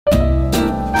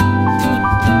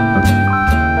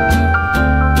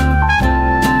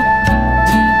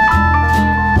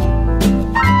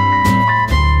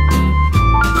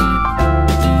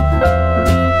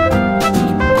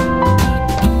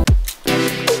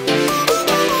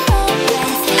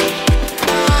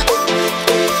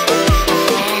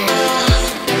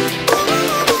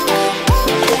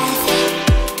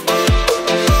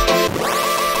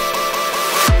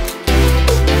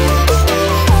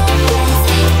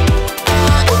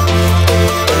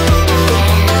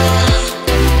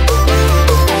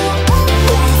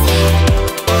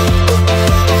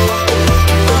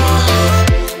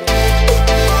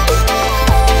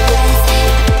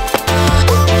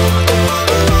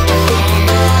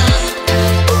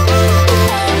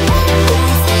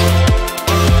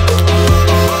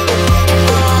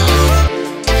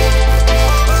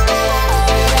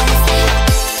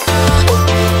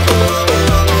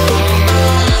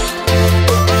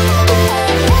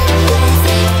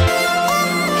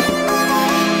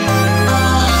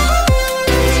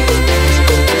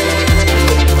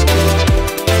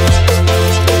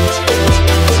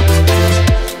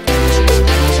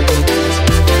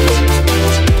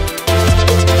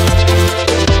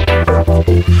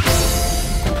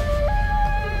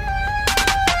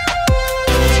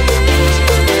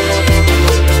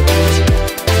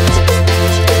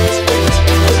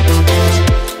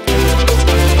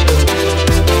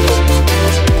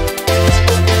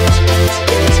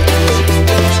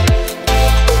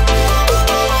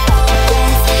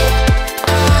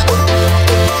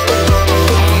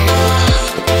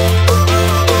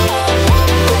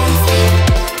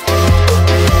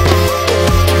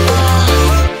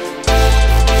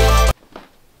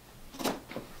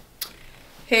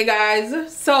Hey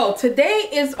guys, so today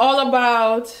is all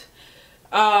about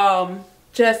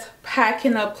just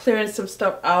packing up, clearing some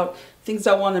stuff out, things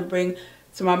I want to bring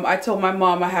to I told my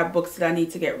mom I have books that I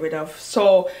need to get rid of.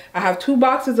 So I have 2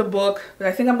 boxes of book, but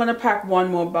I think I'm going to pack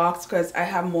 1 more box because I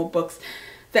have more books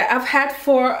that I've had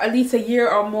for at least a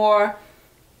year or more.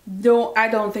 I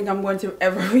don't think I'm going to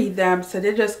ever read them, so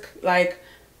they're just like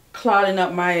clouding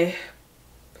up my,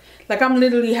 like I'm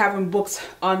literally having books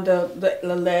on the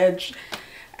ledge.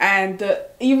 And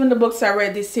even the books I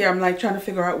read this year, I'm like trying to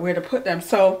figure out where to put them.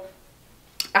 So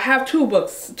I have 2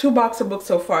 boxes of books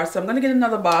so far. So I'm going to get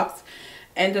another box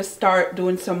and just start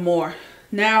doing some more.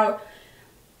 Now,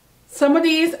 some of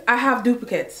these I have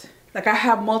duplicates. Like I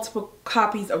have multiple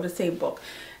copies of the same book.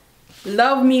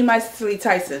 Love Me, My Cicely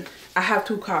Tyson. I have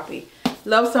 2 copies.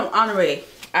 Love Some Honore.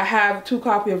 I have 2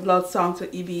 copies of Love Songs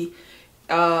with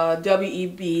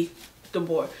W.E.B. Du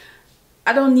Bois.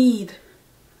 I don't need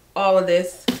all of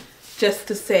this just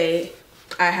to say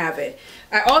I have it.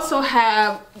 I also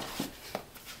have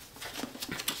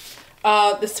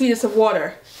The Sweetest of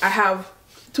Water. I have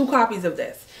 2 copies of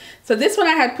this. So this one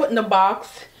I had put in the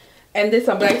box, and this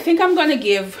one, but I think I'm gonna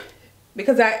give,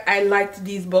 because I liked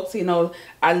these books, you know,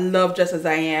 I love Just As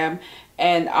I Am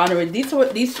and Honor. These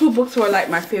 2 books were like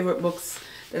my favorite books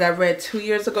that I read 2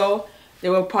 years ago. They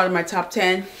were part of my top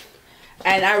 10,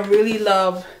 and I really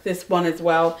love this one as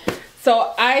well.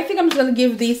 So I think I'm just going to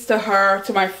give these to her,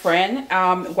 to my friend,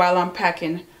 while I'm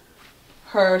packing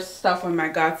her stuff and my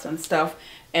godson stuff,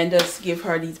 and just give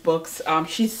her these books.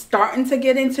 She's starting to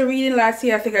get into reading. Last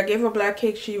year I think I gave her Black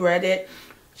Cake. She read it.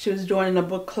 She was joining a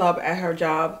book club at her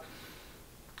job.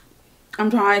 I'm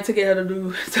trying to get her to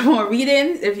do some more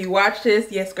reading. If you watch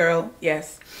this, yes girl,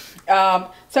 yes.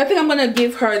 So I think I'm going to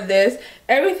give her this.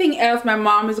 Everything else my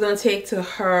mom is going to take to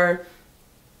her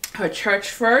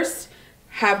church first.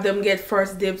 Have them get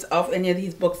first dibs of any of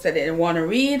these books that they want to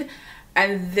read,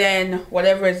 and then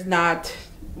whatever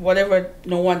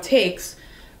no one takes,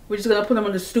 we're just gonna put them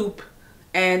on the stoop,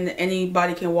 and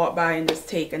anybody can walk by and just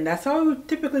take. And that's how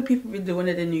typically people be doing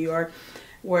it in New York,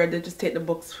 where they just take the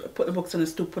books, put the books on the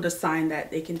stoop, put a sign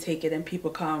that they can take it, and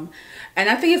people come. And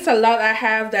I think it's a lot I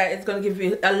have that is gonna give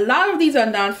you. A lot of these are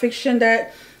nonfiction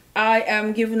that I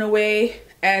am giving away,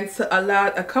 and so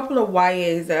a couple of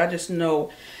YAs that I just know.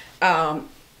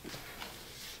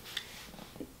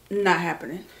 Not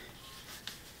happening.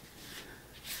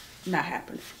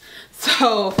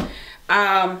 So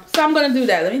I'm gonna do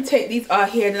that. Let me take these out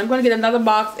here, then I'm gonna get another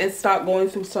box and start going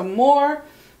through some more,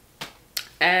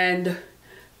 and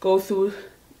go through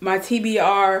my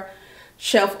TBR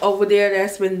shelf over there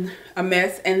that's been a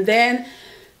mess, and then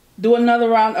do another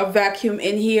round of vacuum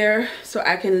in here so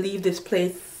I can leave this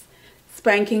place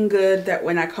spanking good, that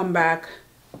when I come back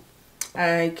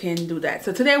I can do that.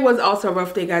 So today was also a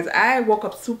rough day, guys. I woke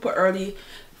up super early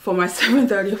for my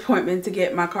 7:30 appointment to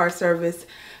get my car serviced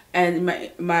and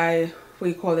my what do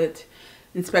you call it,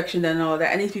 inspection and all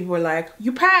that. And these people were like,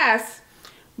 you pass,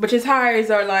 but your tires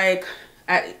are like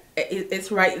it's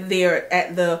right there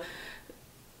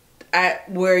at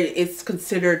where it's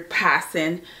considered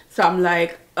passing. So I'm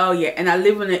like, oh yeah. And I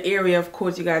live in an area, of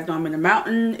course you guys know I'm in a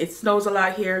mountain, it snows a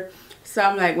lot here. So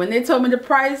I'm like, when they told me the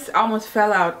price, I almost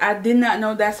fell out. I did not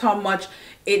know that's how much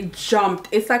it jumped.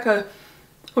 It's like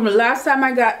from the last time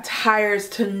I got tires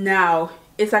to now,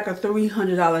 it's like a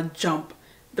 $300 jump.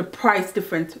 The price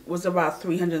difference was about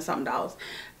 $300 something.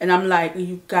 And I'm like,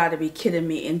 you gotta be kidding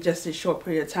me, in just a short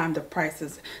period of time, the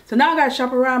prices. So now I gotta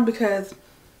shop around, because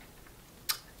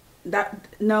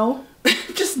no,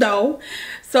 just no.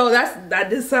 So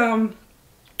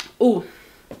ooh,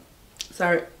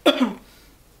 sorry.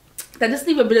 That just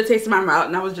leave a bitter taste in my mouth,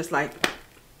 and I was just like,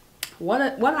 what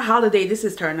a holiday this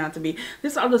has turned out to be.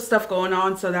 There's other stuff going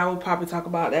on, so that we'll probably talk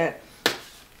about that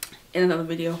in another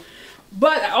video.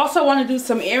 But I also want to do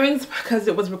some earrings because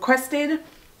it was requested,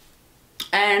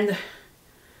 and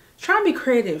try and be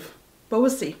creative, but we'll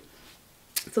see.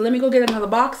 So let me go get another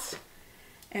box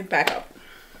and back up.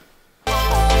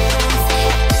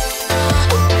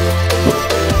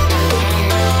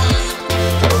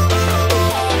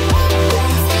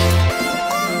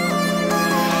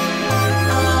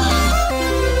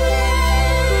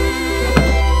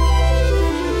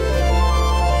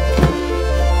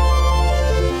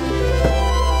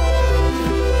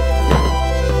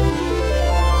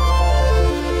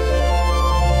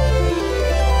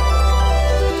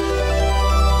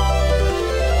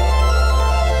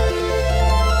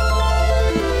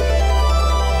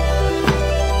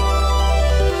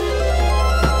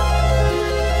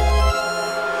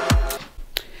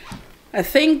 I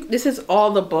think this is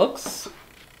all the books.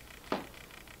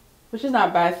 which is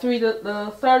not bad.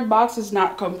 The third box is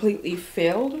not completely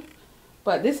filled,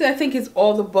 but this I think is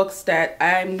all the books that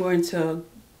I'm going to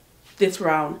this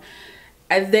round.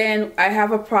 And then I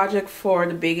have a project for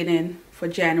the beginning for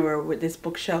January with this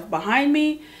bookshelf behind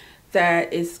me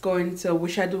that is going to,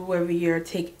 which I do every year,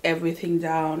 take everything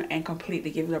down and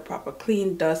completely give it a proper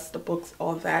clean, dust the books,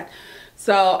 all that.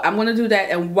 So I'm going to do that,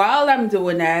 and while I'm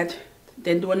doing that,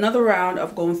 then do another round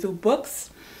of going through books,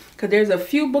 because there's a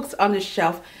few books on the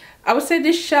shelf. I would say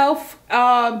this shelf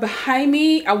behind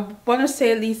me, I want to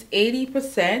say at least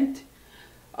 80%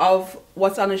 of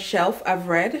what's on the shelf I've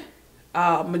read.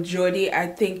 Majority, I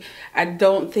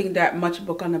don't think that much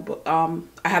book on the book.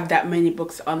 I have that many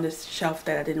books on this shelf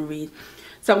that I didn't read.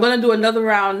 So I'm gonna do another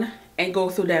round and go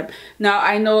through them. Now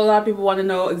I know a lot of people want to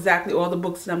know exactly all the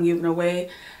books that I'm giving away.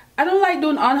 I don't like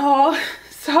doing unhaul,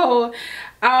 so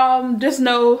just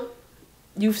know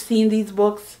you've seen these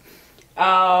books.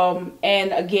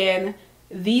 And again,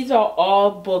 these are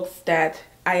all books that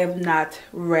I have not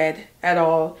read at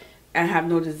all and have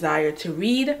no desire to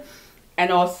read. And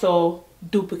also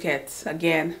duplicates.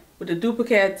 Again, with the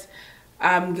duplicates,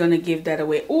 I'm gonna give that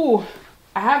away. Ooh,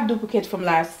 I have duplicates from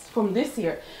this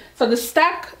year. So the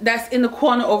stack that's in the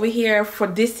corner over here for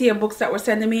this year books that were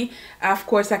sending me, of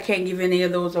course I can't give any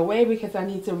of those away because I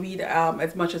need to read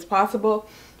as much as possible.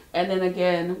 And then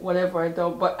again, whatever I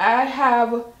don't. But I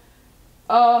have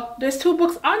there's 2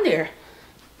 books on there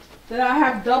that I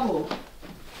have double.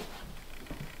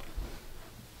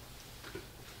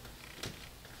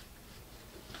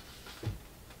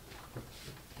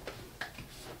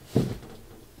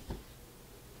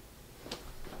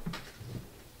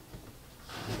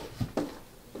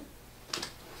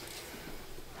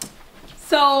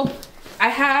 So I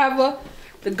have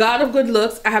The God of Good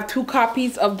Looks. I have 2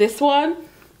 copies of this one.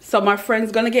 So my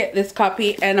friend's gonna get this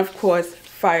copy, and of course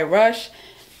Fire Rush.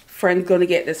 Friend's gonna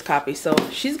get this copy. So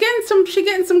she's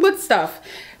getting some good stuff.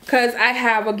 Cause I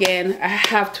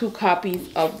have 2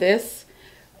 copies of this.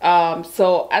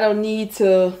 So I don't need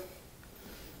to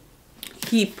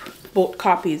keep both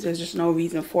copies. There's just no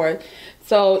reason for it.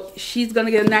 So she's gonna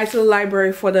get a nice little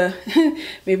library for the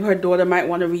maybe her daughter might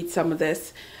want to read some of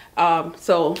this.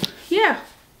 So yeah,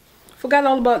 forgot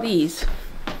all about these.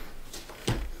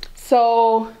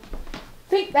 So I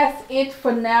think that's it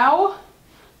for now.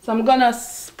 So I'm gonna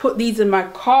put these in my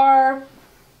car,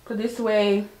 put this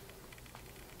way.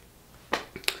 I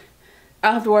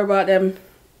don't have to worry about them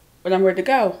when I'm ready to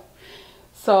go.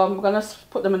 So I'm gonna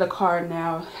put them in the car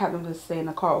now, have them just stay in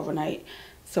the car overnight.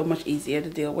 So much easier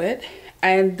to deal with.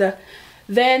 And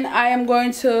then I am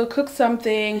going to cook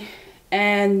something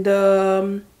and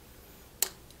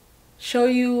show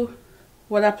you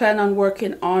what I plan on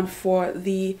working on for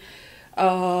the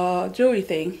jewelry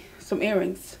thing. Some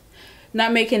earrings.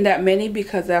 Not making that many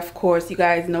because of course you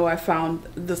guys know I found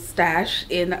the stash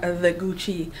in the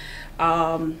Gucci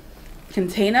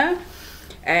container,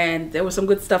 and there was some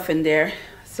good stuff in there.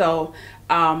 So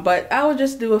but I will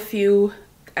just do a few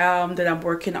that I'm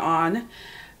working on,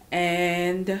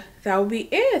 and that will be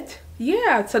it.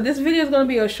 Yeah, so this video is going to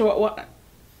be a short one.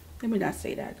 Let me not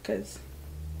say that because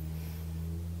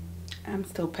I'm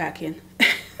still packing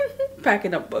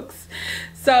packing up books.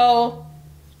 So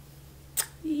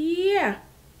yeah.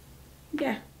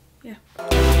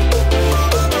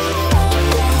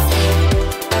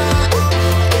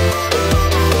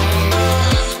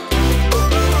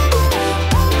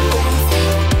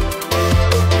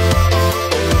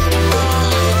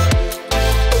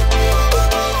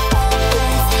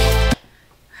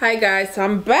 Hi guys, so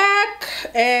I'm back,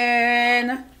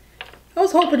 and I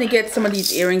was hoping to get some of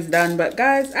these earrings done, but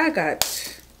guys, I got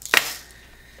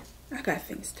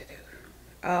things to do.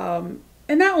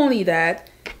 And not only that,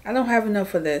 I don't have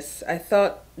enough of this. I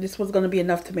thought this was going to be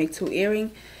enough to make 2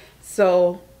 earrings.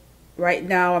 So right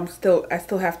now I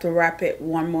still have to wrap it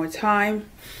one more time.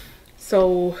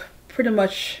 So pretty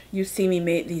much you see me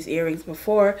make these earrings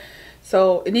before.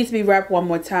 So it needs to be wrapped one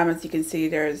more time. As you can see, you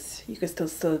can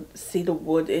still see the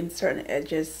wood in certain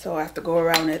edges. So I have to go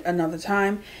around it another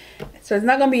time. So it's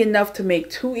not going to be enough to make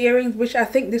 2 earrings, which I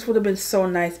think this would have been so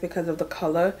nice because of the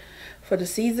color for the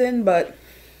season. But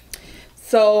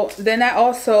so then I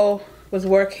also was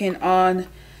working on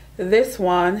this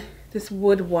one, this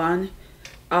wood one,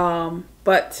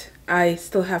 but I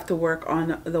still have to work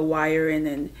on the wiring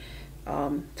and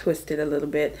twist it a little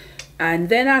bit. And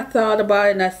then I thought about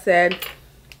it and I said,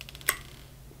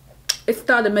 it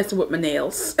started messing with my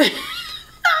nails.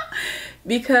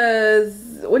 Because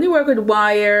when you work with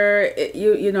wire,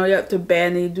 you know, you have to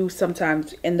bend, and you do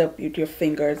sometimes end up with your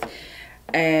fingers.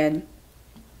 And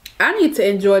I need to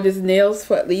enjoy these nails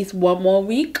for at least one more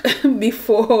week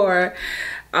before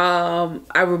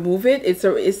I remove it.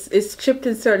 It's chipped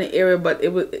in certain area, but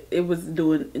it was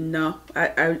doing no.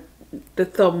 The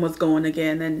thumb was going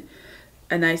again,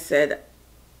 and I said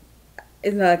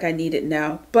it's not like I need it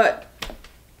now. But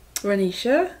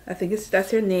Renisha, I think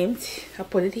that's your name. I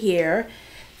put it here.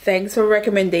 Thanks for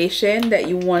recommendation that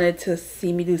you wanted to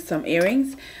see me do some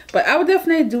earrings, but I would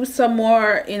definitely do some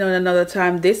more, you know, another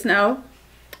time. This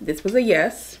was a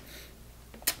yes.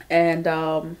 And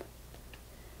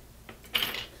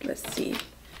let's see,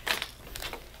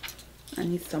 I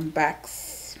need some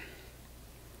backs.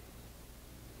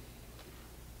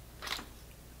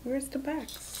 Where's the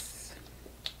backs?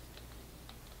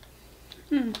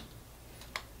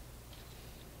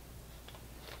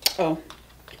 Oh,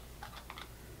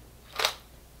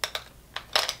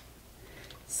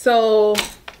 so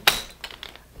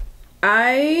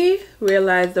I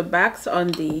realized the backs on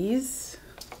these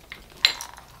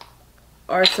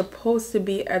are supposed to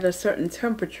be at a certain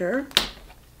temperature.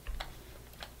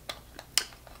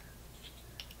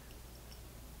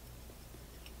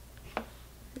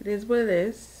 It is what it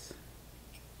is.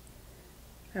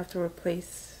 I have to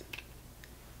replace,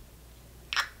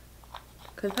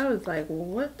 because I was like,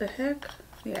 what the heck?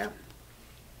 Yeah.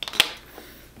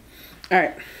 All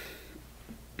right.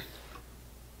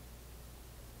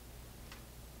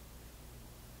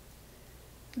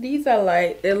 These are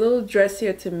like, they're a little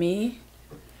dressier to me.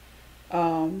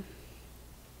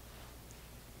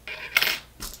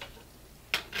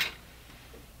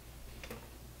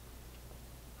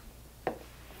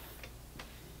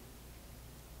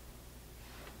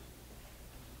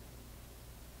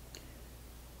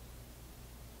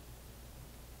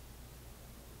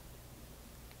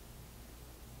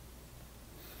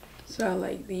 So I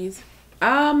like these.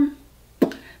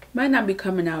 Might not be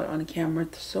coming out on the camera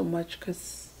so much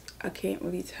because I can't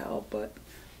really tell, but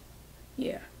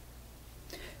yeah.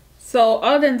 So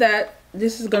other than that,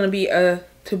 this is gonna be a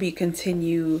to be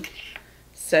continued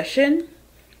session,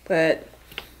 but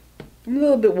I'm a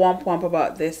little bit womp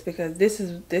about this because it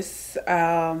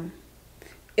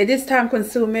is time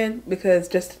consuming, because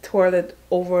just to twirl it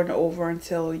over and over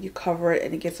until you cover it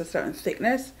and it gets a certain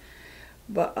thickness.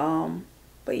 But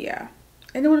yeah,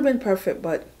 and it would have been perfect,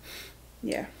 but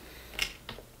yeah.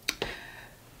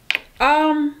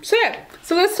 So yeah,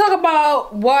 so let's talk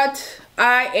about what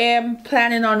I am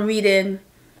planning on reading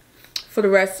for the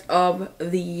rest of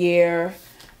the year.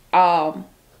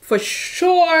 For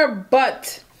sure,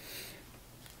 but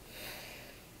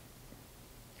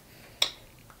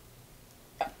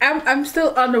I'm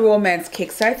still on the romance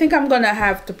kick, so I think I'm gonna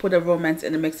have to put a romance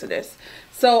in the mix of this.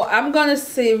 So I'm gonna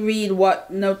read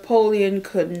What Napoleon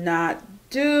Could Not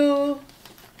Do.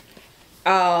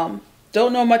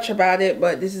 Don't know much about it,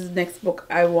 but this is the next book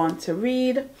I want to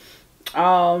read.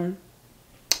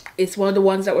 It's one of the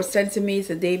ones that were sent to me. It's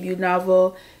a debut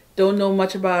novel. Don't know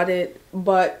much about it,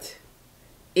 but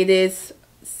it is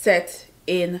set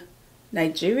in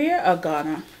Nigeria or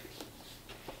Ghana.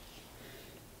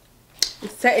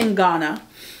 It's set in Ghana,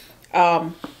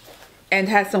 and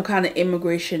has some kind of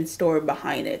immigration story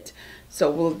behind it. So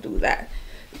we'll do that.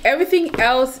 Everything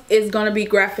else is gonna be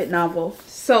graphic novel.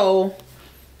 So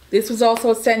this was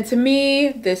also sent to me,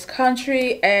 this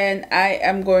country, and I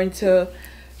am going to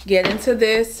get into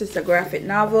this. It's a graphic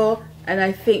novel, and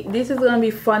I think this is gonna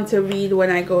be fun to read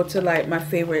when I go to like my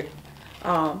favorite,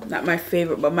 not my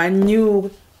favorite, but my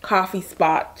new coffee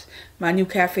spot, my new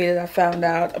cafe that I found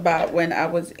out about when I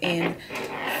was in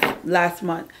last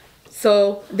month.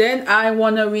 So then I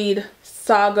want to read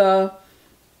Saga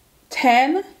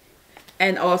 10,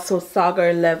 and also Saga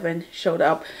 11 showed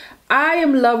up. I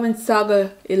am loving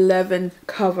Saga 11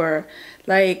 cover.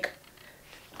 Like,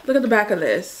 look at the back of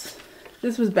this.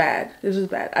 This was bad. This was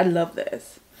bad. I love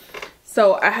this.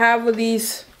 So I have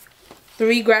these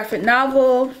 3 graphic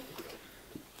novels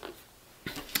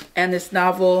and this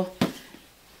novel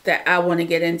that I want to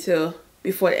get into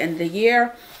before the end of the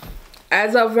year.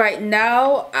 As of right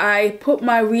now, I put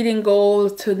my reading goal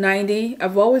to 90.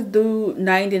 I've always do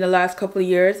 90 in the last couple of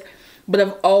years, but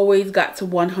I've always got to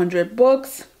 100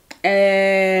 books.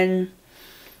 And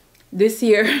this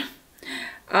year,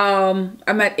 I'm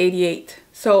at 88.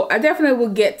 So I definitely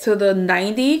will get to the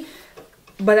 90,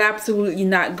 but absolutely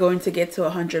not going to get to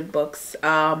 100 books.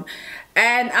 And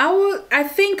I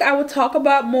think I will talk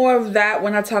about more of that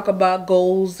when I talk about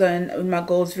goals and in my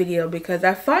goals video, because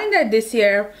I find that this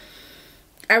year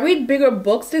I read bigger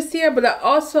books this year, but I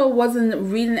also wasn't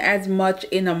reading as much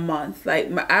in a month. Like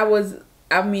in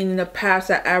the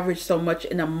past I averaged so much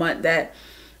in a month that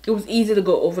it was easy to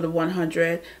go over the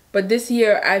 100. But this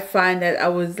year I find that I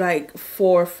was like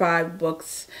 4 or 5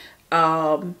 books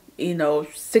You know,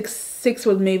 six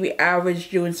was maybe average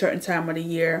during certain time of the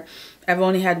year. I've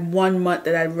only had 1 month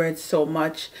that I read so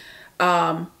much.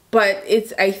 But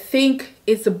I think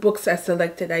it's the books I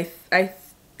selected.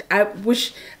 I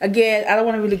wish, again, I don't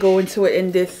want to really go into it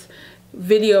in this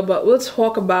video, but we'll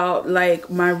talk about like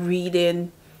my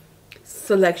reading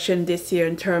selection this year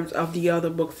in terms of the other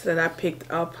books that I picked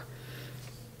up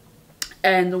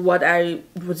and what I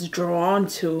was drawn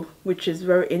to, which is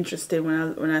very interesting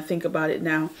when I think about it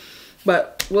now.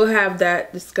 But we'll have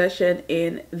that discussion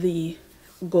in the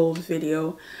goals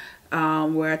video,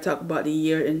 where I talk about the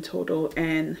year in total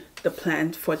and the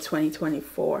plan for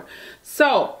 2024.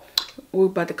 So we're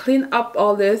about to clean up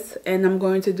all this, and I'm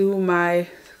going to do my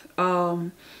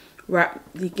wrap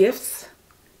the gifts,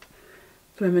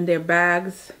 put them in their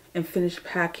bags, and finish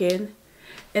packing.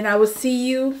 And I will see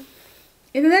you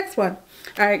in the next one.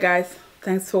 All right, guys,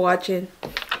 thanks for watching.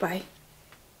 Bye.